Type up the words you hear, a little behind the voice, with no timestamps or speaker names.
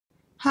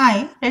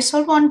Hi, let's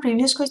solve one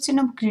previous question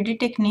of greedy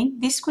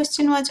technique. This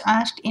question was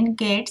asked in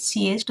GATE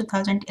CS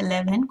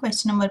 2011,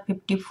 question number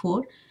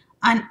 54.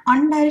 An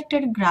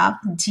undirected graph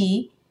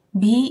G,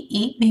 V,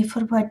 E, V for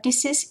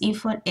vertices, E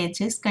for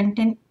edges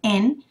contain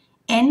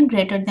n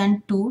greater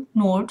than 2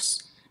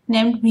 nodes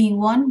named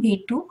V1,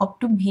 V2 up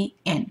to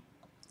Vn.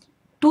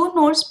 Two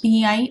nodes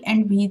Vi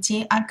and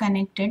Vj are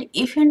connected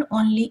if and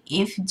only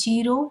if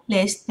 0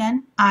 less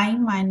than I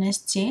minus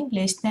j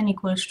less than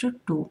equals to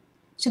 2.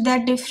 So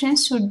that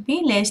difference should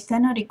be less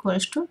than or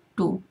equals to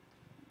 2.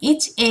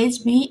 Each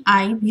edge Vi,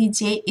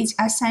 Vj is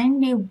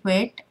assigned a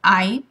weight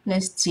I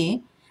plus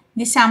j.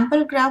 The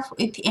sample graph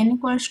with n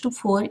equals to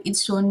 4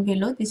 is shown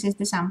below. This is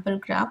the sample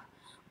graph.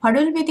 What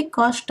will be the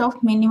cost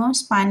of minimum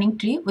spanning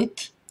tree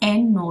with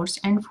n nodes,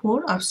 and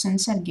 4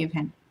 options are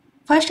given.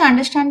 First,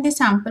 understand the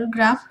sample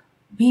graph.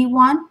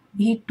 V1,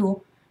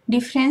 V2.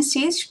 Difference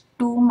is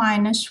 2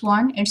 minus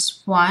 1.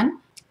 It's 1.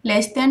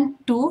 Less than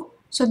 2.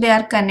 So they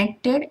are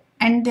connected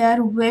and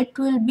their weight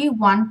will be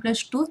 1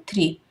 plus 2,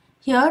 3.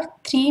 Here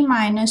 3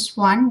 minus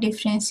 1,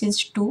 difference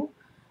is 2.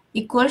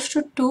 Equals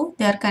to 2.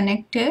 They are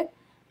connected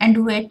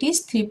and weight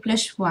is 3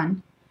 plus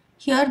 1.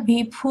 Here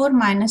V4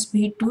 minus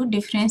V2,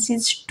 difference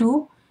is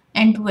 2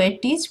 and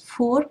weight is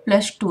 4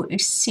 plus 2.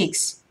 It's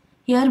 6.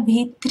 Here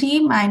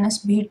V3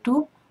 minus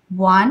V2,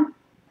 1.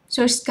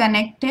 So it's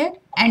connected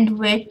and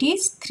weight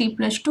is 3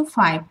 plus 2,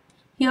 5.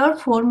 Here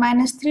 4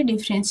 minus 3,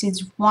 difference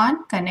is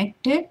 1,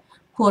 connected.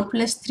 4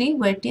 plus 3,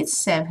 weight is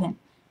 7.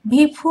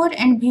 V4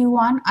 and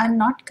V1 are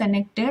not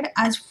connected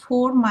as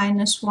 4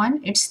 minus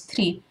 1, it's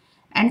 3.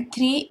 And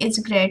 3 is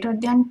greater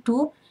than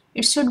 2.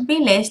 It should be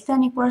less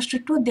than equals to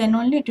 2, then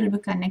only it will be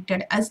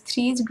connected. As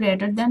 3 is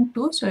greater than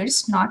 2, so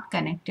it's not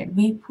connected.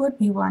 V4,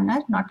 V1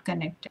 are not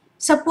connected.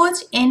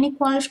 Suppose n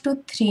equals to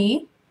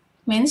 3,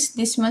 means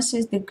this much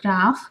is the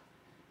graph.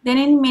 Then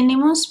in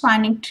minimum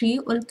spanning tree,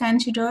 we'll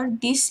consider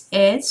this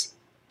as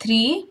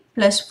 3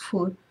 plus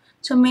 4.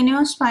 So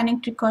minimum spanning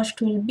tree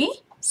cost will be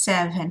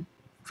 7.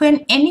 When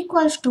n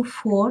equals to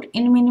 4,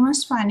 in minimum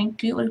spanning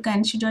tree, we'll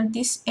consider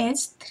this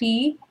as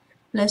 3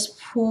 plus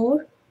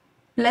 4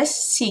 plus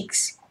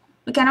 6.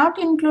 We cannot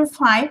include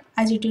 5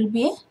 as it will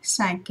be a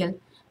cycle.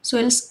 So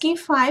we'll skip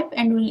 5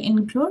 and we'll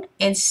include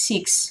as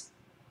 6.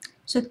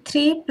 So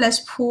 3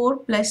 plus 4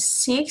 plus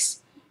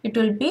 6, it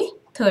will be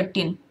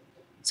 13.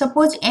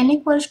 Suppose n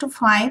equals to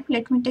 5,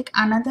 let me take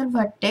another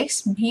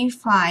vertex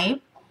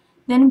V5,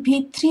 then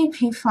V3,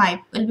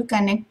 V5 will be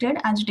connected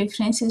as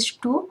difference is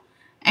 2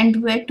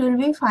 and weight will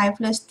be 5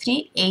 plus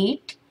 3,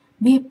 8.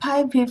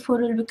 V5, V4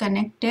 will be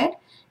connected,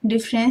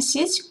 difference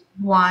is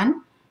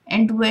 1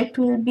 and weight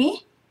will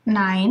be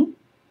 9.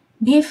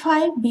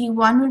 V5,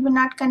 V1 will be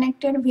not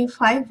connected,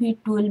 V5,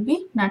 V2 will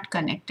be not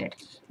connected.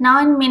 Now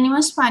in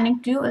minimum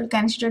spanning tree, we'll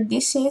consider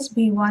this as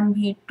V1,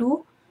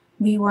 V2,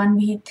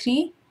 V1,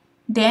 V3.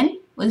 Then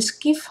we'll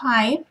skip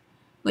 5,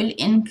 we'll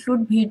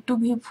include V2,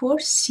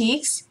 V4,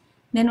 6.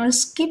 Then we'll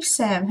skip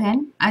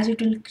 7 as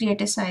it will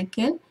create a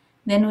cycle.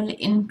 Then we'll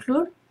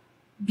include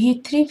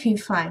V3,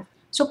 V5.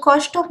 So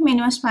cost of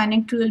minimum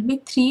spanning tree will be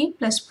 3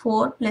 plus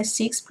 4 plus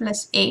 6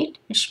 plus 8.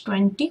 It's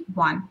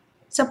 21.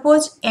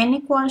 Suppose n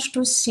equals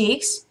to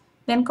 6,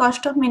 then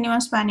cost of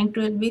minimum spanning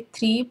tree will be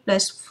 3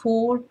 plus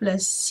 4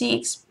 plus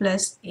 6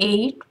 plus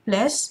 8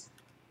 plus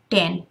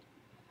 10.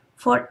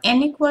 For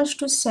n equals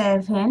to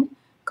 7,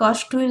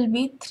 cost will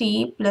be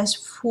 3 plus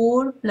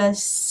 4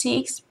 plus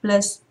 6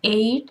 plus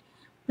 8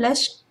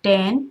 plus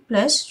 10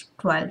 plus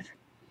 12.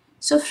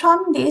 So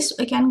from this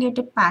we can get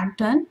a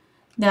pattern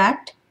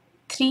that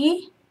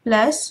 3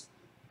 plus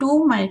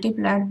 2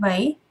 multiplied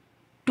by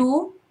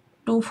 2,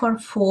 2 for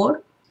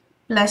 4,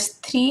 plus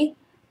 3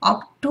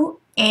 up to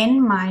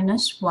n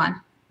minus 1.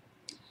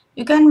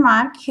 You can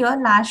mark here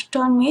last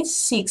term is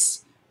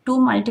 6, 2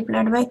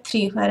 multiplied by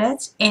 3,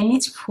 whereas n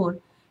is 4.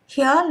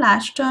 Here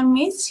last term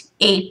is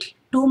 8,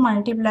 2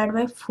 multiplied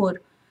by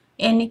 4,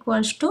 n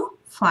equals to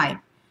 5.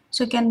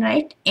 So you can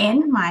write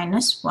n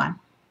minus 1.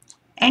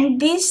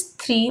 And these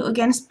 3 we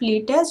can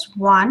split as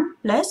 1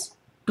 plus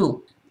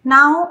 2.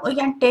 Now we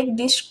can take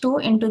this 2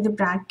 into the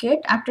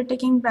bracket. After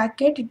taking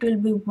bracket, it will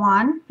be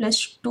 1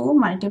 plus 2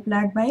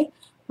 multiplied by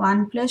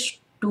 1 plus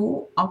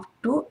 2 up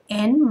to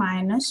n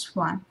minus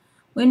 1.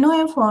 We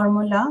know a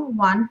formula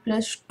 1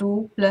 plus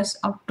 2 plus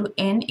up to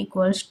n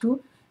equals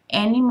to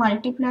n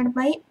multiplied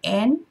by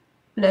n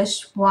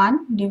plus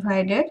 1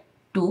 divided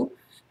 2.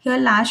 Here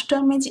last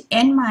term is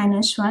n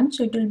minus 1,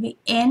 so it will be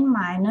n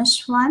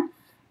minus 1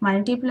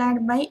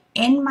 multiplied by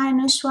n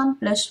minus 1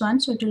 plus 1,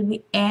 so it will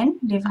be n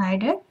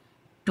divided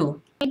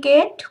 2. We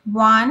get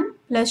 1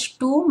 plus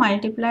 2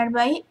 multiplied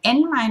by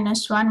n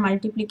minus 1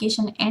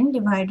 multiplication n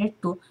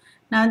divided 2.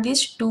 Now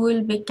this 2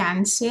 will be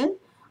cancelled.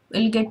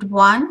 We'll get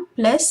 1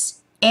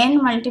 plus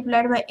n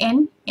multiplied by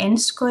n, n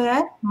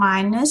square,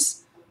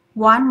 minus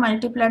 1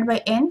 multiplied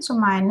by n, so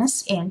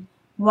minus n.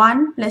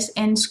 1 plus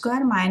n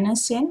square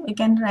minus n, we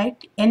can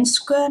write n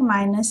square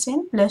minus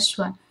n plus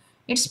 1.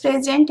 It's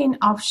present in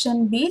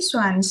option B, so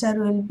answer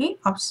will be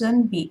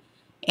option B,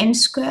 n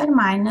square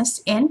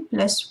minus n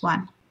plus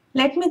 1.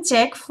 Let me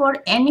check for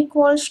n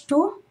equals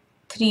to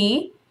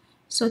 3.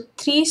 So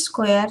 3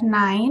 square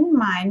 9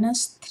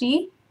 minus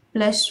 3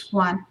 plus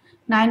 1.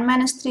 9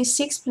 minus 3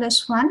 6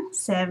 plus 1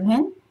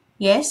 7.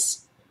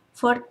 Yes.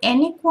 For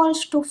n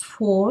equals to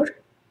 4,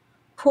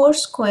 4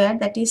 square,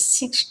 that is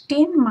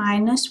 16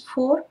 minus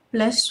 4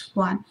 plus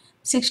 1.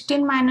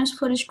 16 minus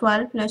 4 is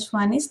 12 plus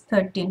 1 is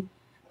 13.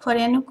 For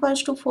n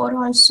equals to 4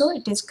 also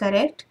it is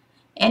correct.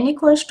 N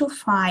equals to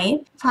 5.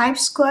 5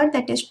 square,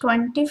 that is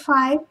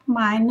 25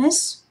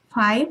 minus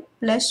 5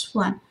 plus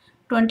 1.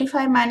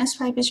 25 minus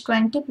 5 is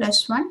 20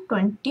 plus 1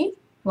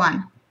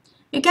 21.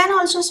 You can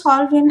also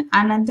solve in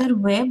another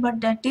way,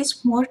 but that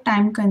is more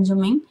time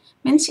consuming.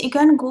 Means you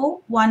can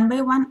go one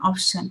by one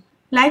option.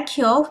 Like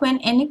here, when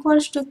n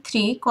equals to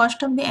 3,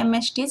 cost of the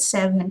MST is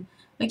 7.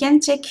 We can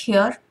check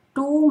here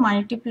 2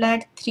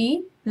 multiplied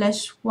 3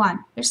 plus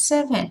 1. It's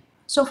 7.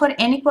 So for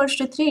n equals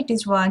to 3, it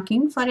is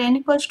working. For n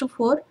equals to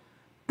 4,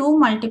 2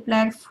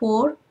 multiplied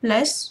 4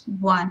 plus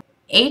 1.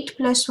 8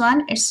 plus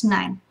 1 is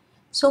 9.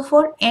 So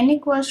for n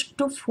equals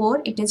to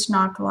 4, it is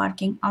not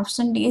working.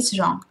 Option D is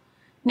wrong.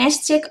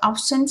 Next check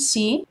option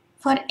C.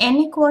 For n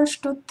equals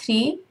to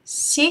 3,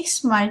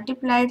 6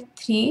 multiplied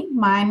 3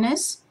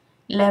 minus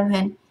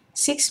 11.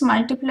 6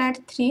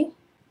 multiplied 3,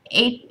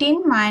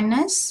 18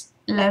 minus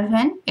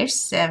 11 is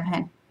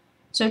 7.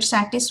 So it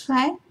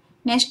satisfies.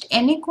 Next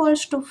n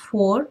equals to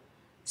 4,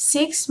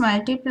 6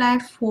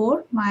 multiplied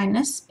 4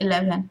 minus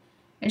 11.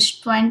 It's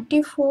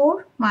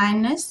 24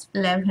 minus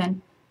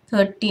 11,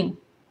 13.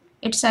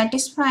 It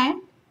satisfies.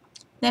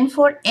 Then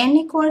for n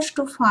equals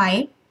to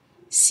 5,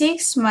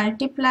 6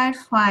 multiplied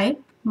 5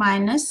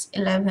 minus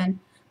 11.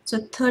 So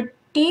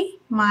 30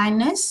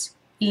 minus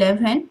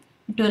 11,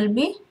 it will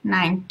be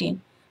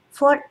 19.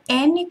 For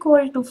n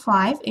equal to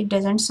 5, it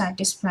doesn't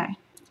satisfy.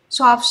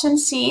 So option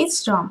C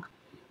is wrong.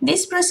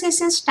 This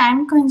process is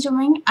time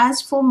consuming,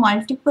 as for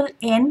multiple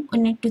n we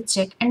need to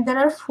check, and there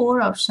are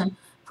 4 options.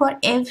 For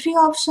every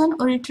option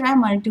we will try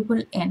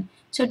multiple n.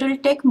 So it will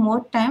take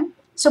more time.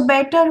 So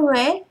better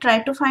way, try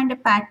to find a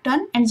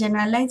pattern and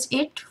generalize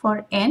it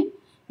for n.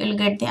 You will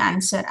get the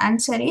answer.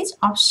 Answer is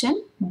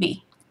option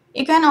B.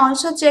 You can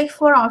also check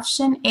for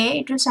option A.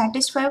 It will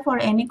satisfy for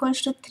n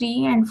equals to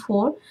 3 and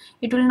 4.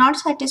 It will not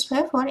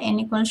satisfy for n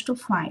equals to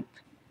 5.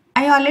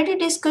 I already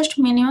discussed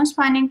minimum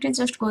spanning tree.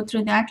 Just go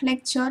through that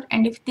lecture,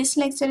 and if this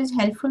lecture is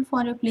helpful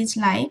for you, please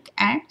like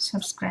and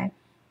subscribe.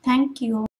 Thank you.